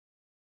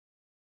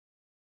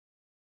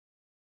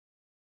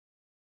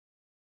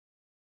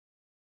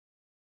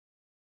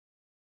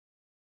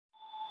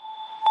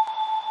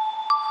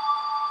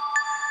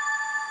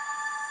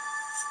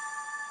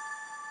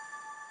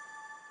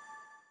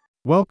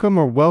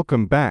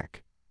Welcome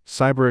back,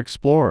 Cyber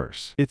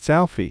Explorers. It's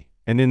Alfie,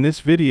 and in this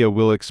video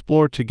we'll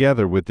explore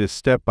together with this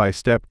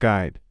step-by-step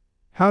guide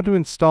how to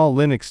install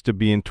Linux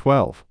Debian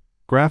 12,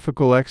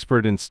 Graphical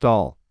Expert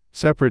Install,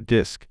 Separate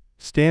Disk,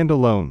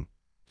 Standalone.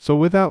 So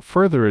without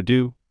further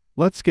ado,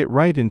 let's get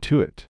right into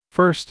it.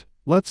 First,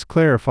 let's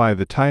clarify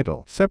the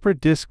title.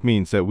 Separate disk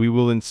means that we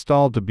will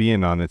install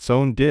Debian on its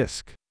own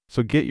disk.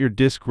 So get your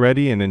disk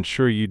ready and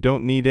ensure you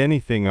don't need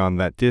anything on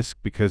that disk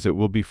because it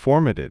will be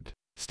formatted.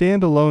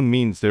 Standalone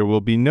means there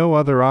will be no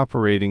other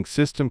operating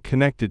system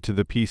connected to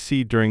the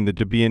PC during the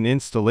Debian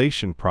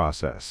installation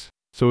process.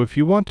 So if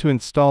you want to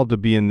install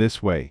Debian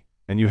this way,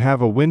 and you have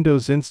a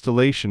Windows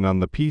installation on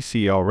the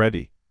PC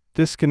already,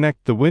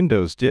 disconnect the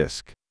Windows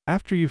disk.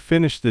 After you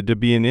finish the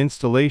Debian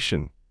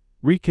installation,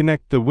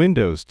 reconnect the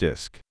Windows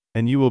disk,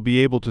 and you will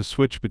be able to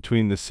switch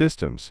between the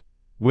systems,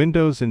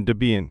 Windows and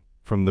Debian,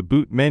 from the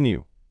boot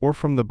menu, or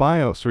from the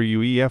BIOS or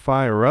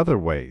UEFI or other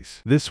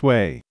ways. This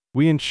way,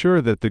 we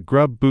ensure that the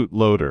grub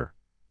bootloader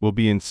will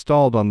be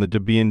installed on the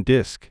Debian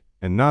disk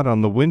and not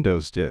on the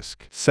Windows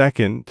disk.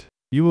 Second,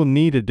 you will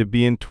need a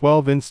Debian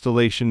 12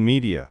 installation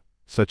media,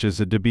 such as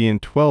a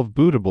Debian 12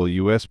 bootable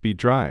USB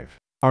drive.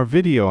 Our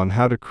video on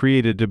how to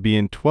create a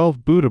Debian 12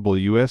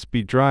 bootable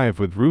USB drive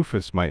with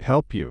Rufus might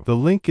help you. The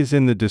link is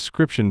in the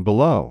description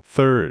below.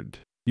 Third,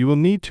 you will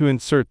need to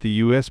insert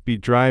the USB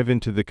drive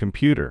into the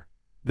computer,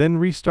 then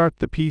restart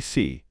the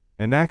PC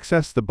and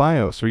access the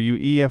BIOS or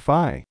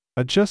UEFI.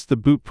 Adjust the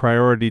boot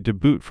priority to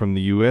boot from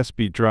the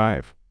USB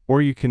drive,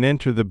 or you can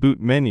enter the boot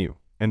menu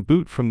and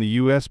boot from the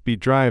USB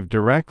drive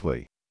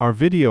directly. Our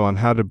video on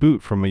how to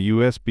boot from a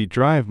USB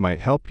drive might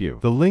help you.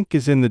 The link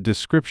is in the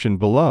description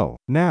below.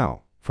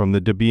 Now, from the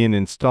Debian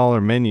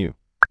installer menu,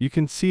 you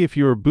can see if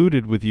you are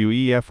booted with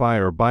UEFI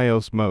or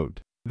BIOS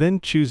mode. Then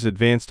choose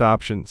Advanced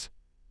Options,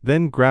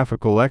 then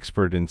Graphical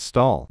Expert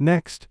Install.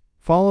 Next,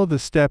 follow the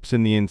steps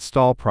in the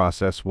install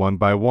process one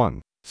by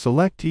one.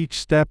 Select each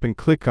step and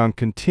click on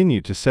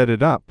Continue to set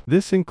it up.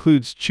 This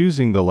includes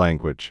choosing the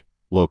language,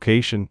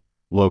 location,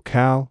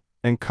 locale,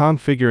 and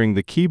configuring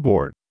the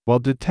keyboard. While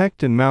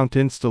Detect and Mount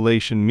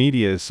Installation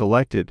Media is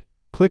selected,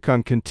 click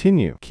on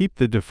Continue. Keep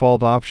the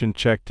default option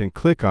checked and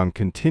click on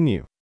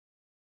Continue.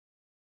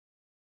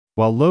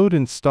 While Load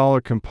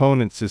Installer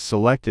Components is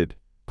selected,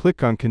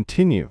 click on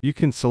Continue. You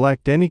can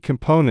select any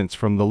components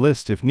from the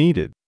list if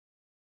needed.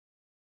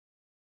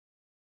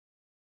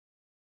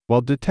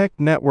 While Detect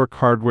Network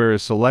Hardware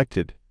is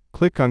selected,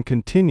 click on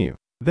Continue.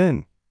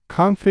 Then,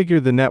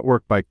 configure the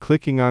network by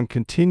clicking on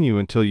Continue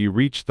until you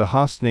reach the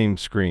hostname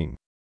screen.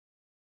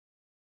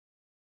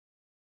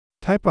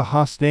 Type a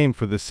hostname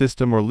for the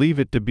system or leave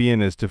it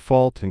Debian as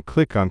default and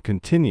click on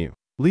Continue.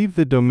 Leave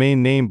the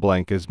domain name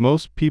blank as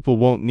most people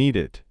won't need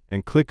it,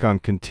 and click on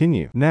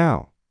Continue.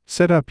 Now,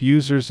 set up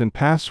users and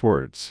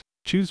passwords.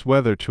 Choose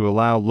whether to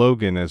allow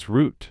login as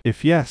root.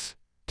 If yes,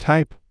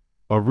 type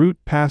a root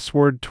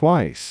password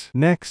twice.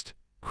 Next,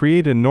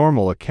 create a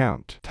normal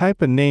account.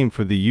 Type a name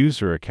for the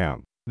user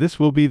account. This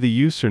will be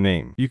the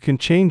username. You can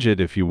change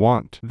it if you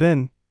want.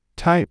 Then,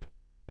 type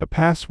a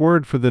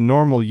password for the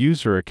normal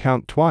user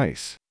account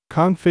twice.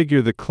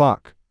 Configure the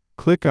clock.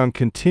 Click on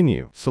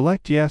Continue.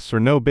 Select yes or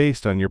no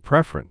based on your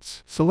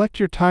preference. Select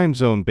your time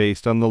zone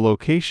based on the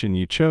location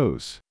you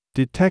chose.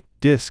 Detect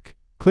disk.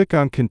 Click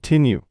on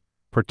Continue.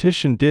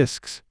 Partition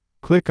disks.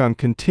 Click on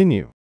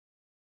Continue.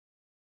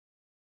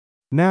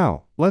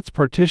 Now, let's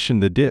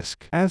partition the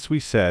disk. As we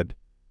said,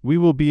 we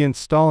will be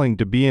installing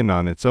Debian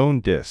on its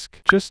own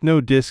disk. Just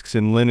no disks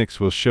in Linux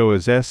will show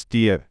as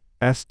SDA,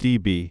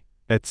 SDB,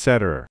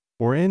 etc.,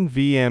 or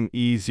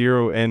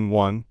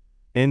NVMe0N1,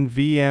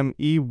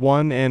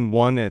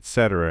 NVMe1N1,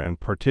 etc., and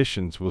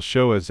partitions will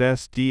show as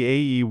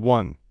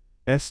SDAE1,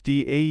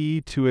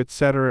 SDAE2,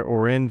 etc.,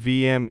 or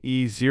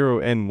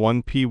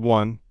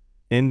NVMe0N1P1,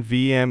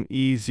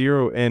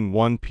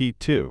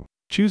 NVMe0N1P2.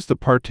 Choose the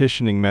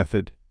partitioning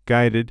method,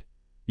 guided.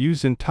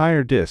 Use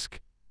entire disk,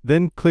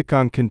 then click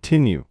on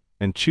Continue,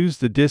 and choose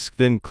the disk,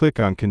 then click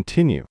on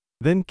Continue.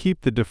 Then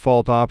keep the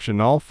default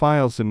option all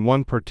files in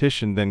one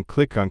partition, then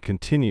click on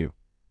Continue.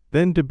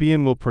 Then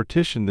Debian will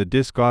partition the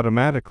disk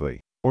automatically.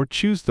 Or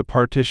choose the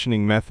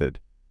partitioning method,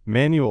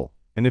 manual,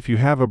 and if you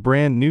have a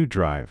brand new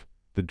drive,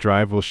 the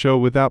drive will show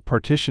without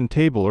partition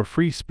table or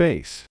free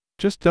space.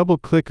 Just double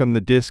click on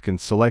the disk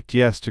and select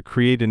yes to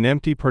create an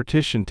empty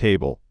partition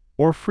table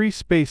or free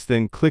space,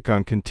 then click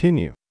on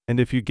Continue. And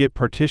if you get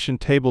partition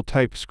table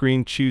type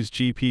screen, choose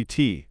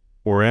GPT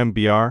or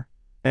MBR,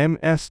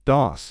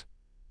 MS-DOS,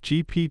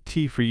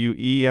 GPT for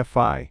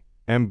UEFI,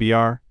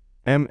 MBR,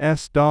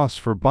 MS-DOS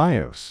for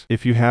BIOS.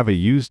 If you have a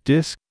used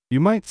disk,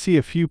 you might see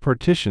a few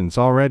partitions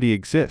already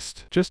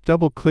exist. Just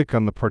double-click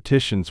on the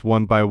partitions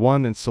one by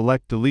one and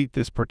select Delete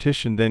this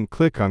partition, then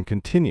click on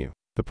Continue.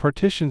 The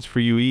partitions for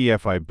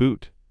UEFI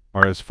boot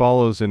are as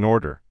follows in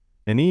order: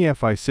 an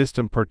EFI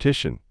system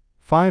partition,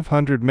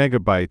 500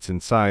 megabytes in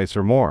size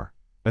or more.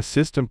 A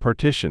system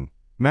partition,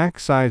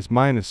 max size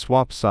minus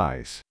swap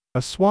size.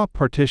 A swap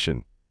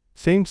partition,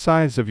 same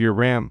size of your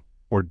RAM,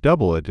 or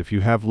double it if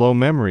you have low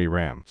memory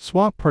RAM.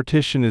 Swap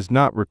partition is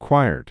not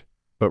required,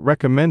 but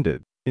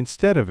recommended.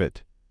 Instead of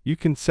it, you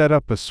can set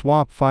up a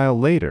swap file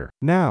later.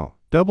 Now,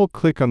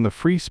 double-click on the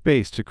free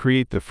space to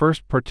create the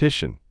first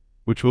partition,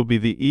 which will be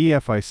the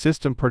EFI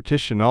system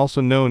partition,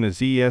 also known as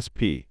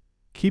ESP.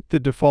 Keep the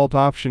default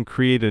option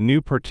Create a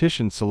new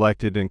partition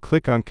selected and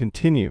click on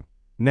Continue.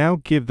 Now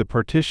give the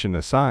partition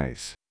a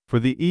size. For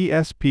the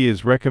ESP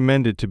is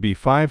recommended to be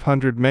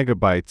 500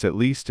 megabytes at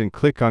least and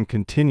click on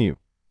Continue.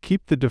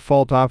 Keep the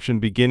default option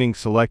Beginning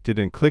selected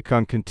and click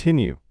on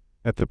Continue.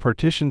 At the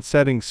partition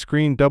settings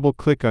screen,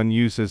 double-click on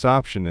Use as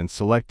option and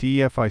select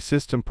EFI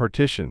system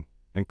partition,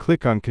 and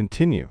click on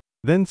Continue.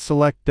 Then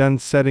select Done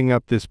setting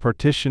up this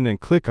partition and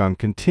click on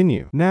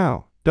Continue.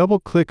 Now,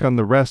 double-click on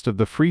the rest of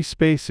the free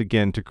space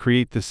again to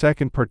create the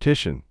second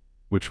partition,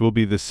 which will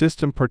be the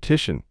system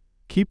partition.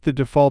 Keep the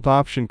default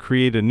option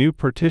Create a new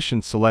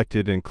partition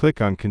selected and click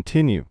on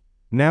Continue.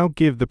 Now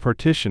give the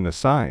partition a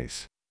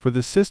size. For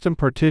the system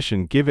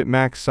partition, give it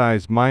max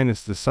size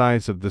minus the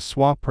size of the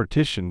swap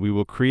partition we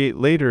will create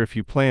later if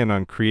you plan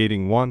on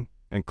creating one,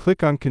 and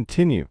click on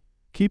Continue.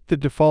 Keep the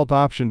default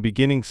option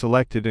Beginning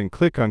selected and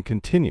click on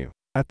Continue.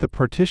 At the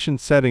partition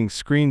settings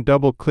screen,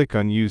 double-click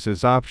on Use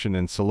as option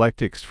and select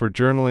Xfce for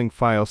journaling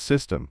file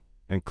system,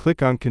 and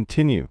click on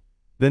Continue.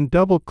 Then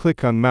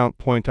double-click on Mount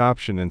Point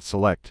option and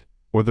select,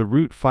 or the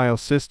root file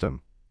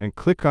system, and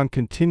click on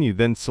Continue.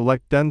 Then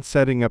select Done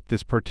setting up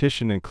this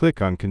partition and click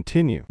on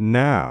Continue.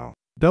 Now,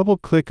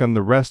 double-click on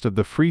the rest of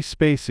the free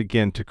space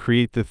again to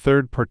create the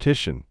third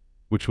partition,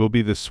 which will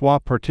be the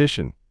swap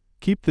partition.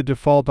 Keep the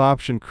default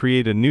option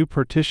Create a new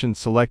partition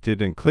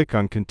selected and click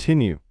on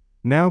Continue.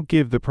 Now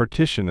give the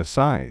partition a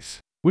size,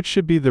 which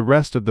should be the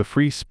rest of the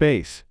free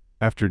space.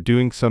 After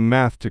doing some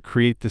math to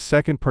create the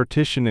second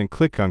partition and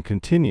click on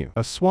Continue.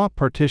 A swap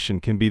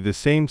partition can be the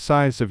same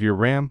size of your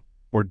RAM,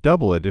 or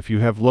double it if you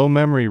have low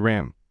memory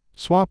RAM.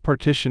 Swap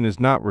partition is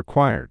not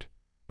required,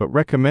 but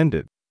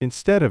recommended.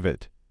 Instead of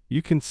it,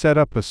 you can set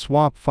up a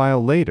swap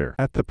file later.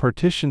 At the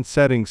partition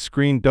settings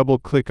screen,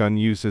 double-click on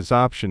Use as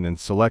option and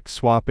select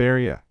Swap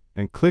Area,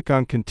 and click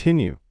on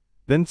Continue.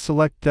 Then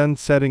select Done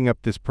setting up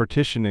this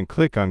partition and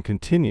click on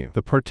Continue.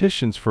 The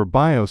partitions for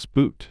BIOS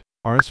boot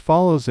are as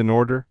follows in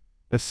order: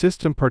 a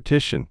system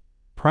partition,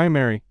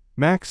 primary,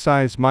 max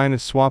size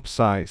minus swap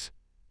size;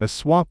 a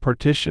swap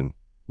partition,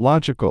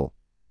 logical,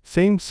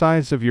 same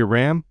size of your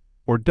RAM,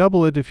 or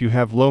double it if you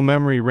have low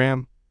memory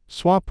RAM.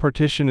 Swap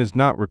partition is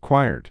not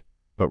required,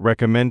 but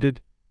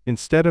recommended.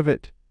 Instead of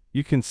it,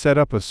 you can set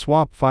up a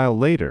swap file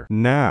later.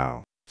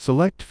 Now,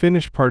 select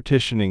Finish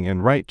Partitioning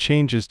and write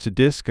changes to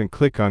disk and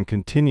click on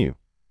Continue.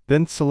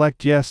 Then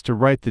select Yes to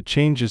write the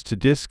changes to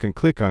disk and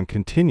click on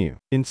Continue.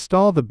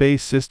 Install the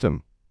base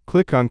system.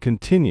 Click on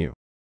Continue.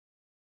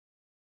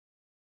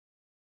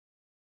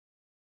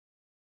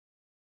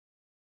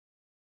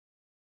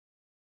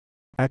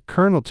 At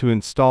Kernel to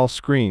install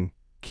screen,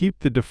 keep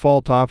the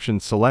default option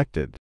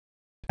selected.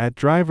 At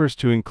Drivers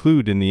to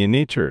include in the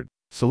initerd,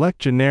 select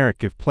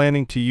Generic if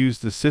planning to use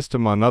the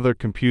system on other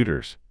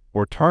computers,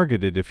 or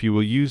Targeted if you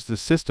will use the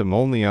system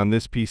only on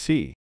this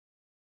PC.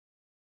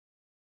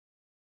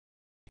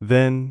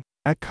 Then,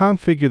 at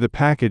Configure the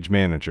Package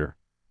Manager,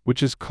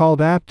 which is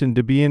called apt in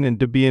Debian and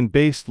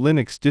Debian-based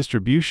Linux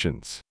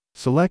distributions,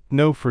 select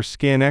No for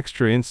Scan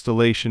Extra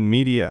Installation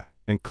Media,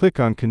 and click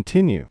on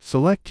Continue.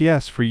 Select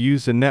Yes for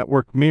Use a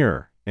Network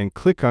Mirror, and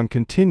click on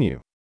Continue.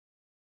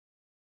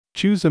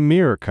 Choose a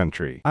mirror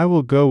country. I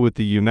will go with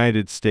the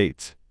United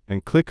States,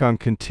 and click on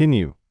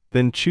Continue.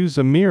 Then choose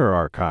a mirror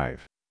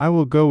archive. I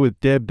will go with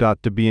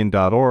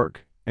deb.debian.org,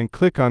 and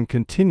click on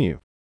Continue.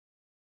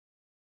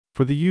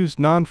 For the Use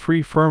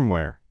Non-Free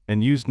Firmware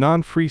and Use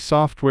Non-Free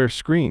Software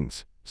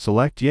screens,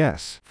 select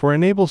Yes. For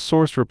Enable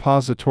Source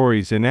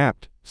Repositories in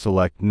apt,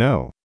 select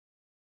No.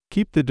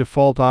 Keep the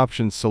default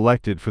options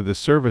selected for the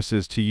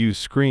Services to Use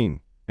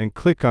screen, and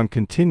click on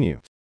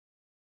Continue.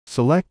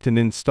 Select and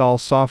install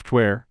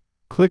software,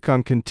 click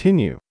on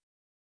Continue.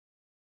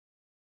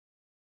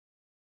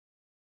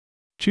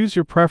 Choose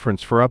your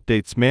preference for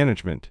updates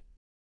management,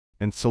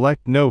 and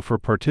select No for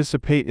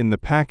Participate in the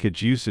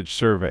Package Usage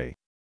Survey.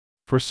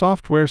 For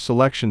software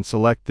selection,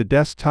 select the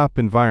desktop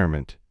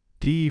environment,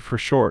 DE for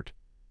short,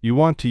 you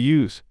want to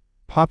use.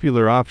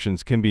 Popular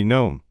options can be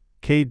GNOME,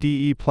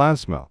 KDE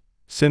Plasma,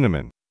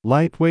 Cinnamon.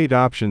 Lightweight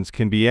options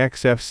can be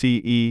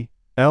Xfce,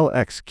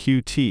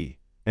 LXQT,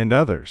 and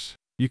others.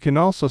 You can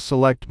also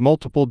select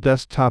multiple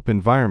desktop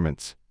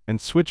environments and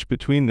switch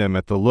between them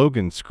at the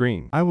login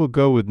screen. I will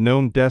go with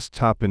GNOME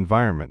desktop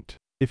environment.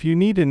 If you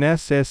need an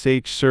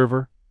SSH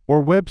server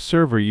or web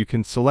server, you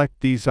can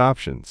select these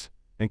options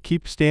and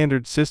keep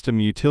standard system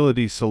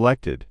utilities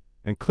selected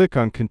and click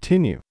on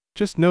Continue.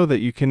 Just know that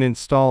you can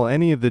install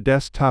any of the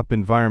desktop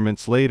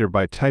environments later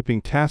by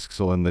typing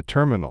taskzil in the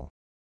terminal.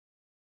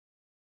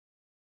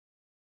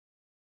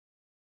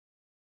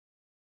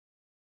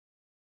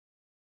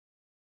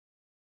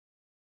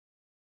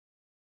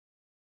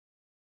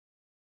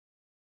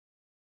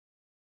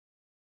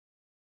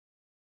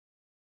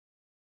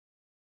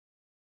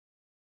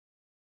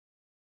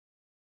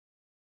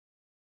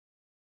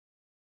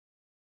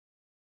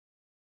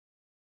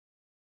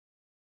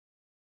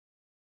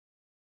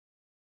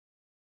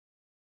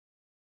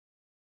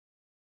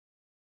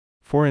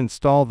 For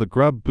install the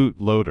grub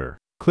bootloader,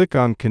 click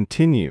on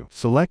Continue.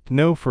 Select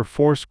No for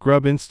force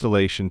grub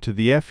installation to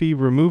the FE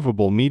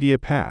removable media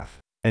path,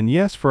 and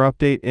Yes for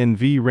update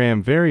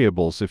NVRAM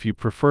variables if you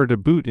prefer to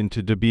boot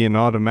into Debian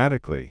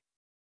automatically.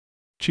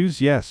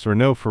 Choose Yes or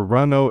No for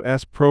Run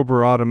OS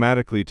Prober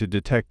automatically to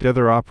detect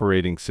other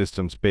operating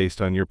systems based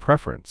on your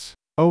preference.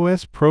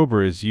 OS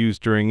Prober is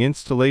used during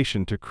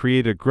installation to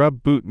create a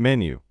grub boot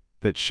menu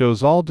that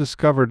shows all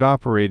discovered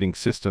operating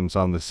systems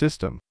on the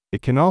system.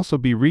 It can also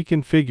be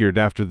reconfigured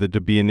after the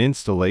Debian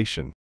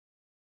installation.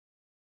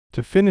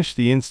 To finish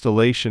the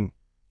installation,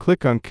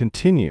 click on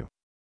Continue.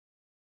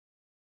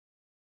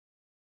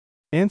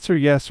 Answer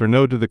yes or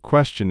no to the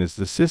question, is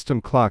the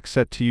system clock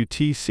set to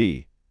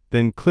UTC?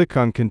 Then click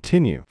on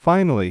Continue.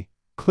 Finally,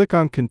 click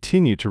on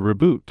Continue to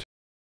reboot.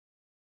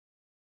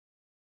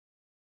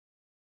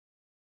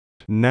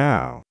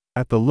 Now,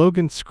 at the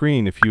login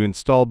screen, if you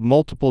installed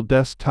multiple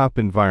desktop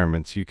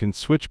environments, you can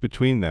switch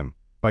between them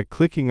by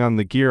clicking on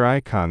the gear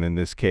icon in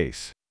this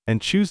case,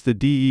 and choose the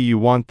DE you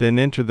want, then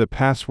enter the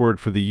password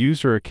for the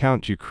user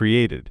account you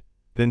created,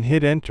 then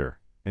hit enter,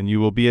 and you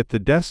will be at the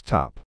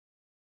desktop.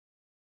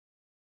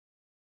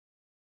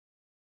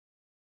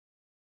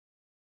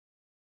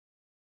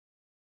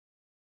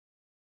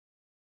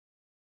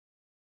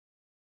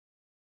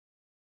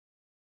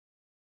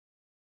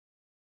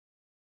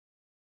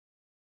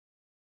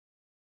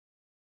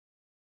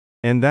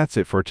 And that's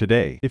it for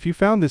today. If you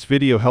found this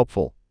video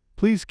helpful,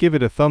 please give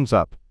it a thumbs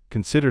up,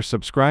 consider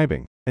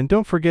subscribing, and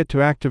don't forget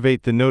to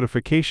activate the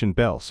notification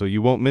bell so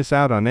you won't miss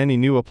out on any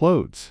new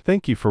uploads.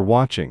 Thank you for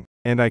watching,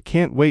 and I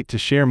can't wait to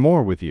share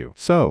more with you.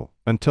 So,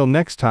 until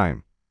next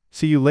time,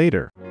 see you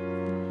later.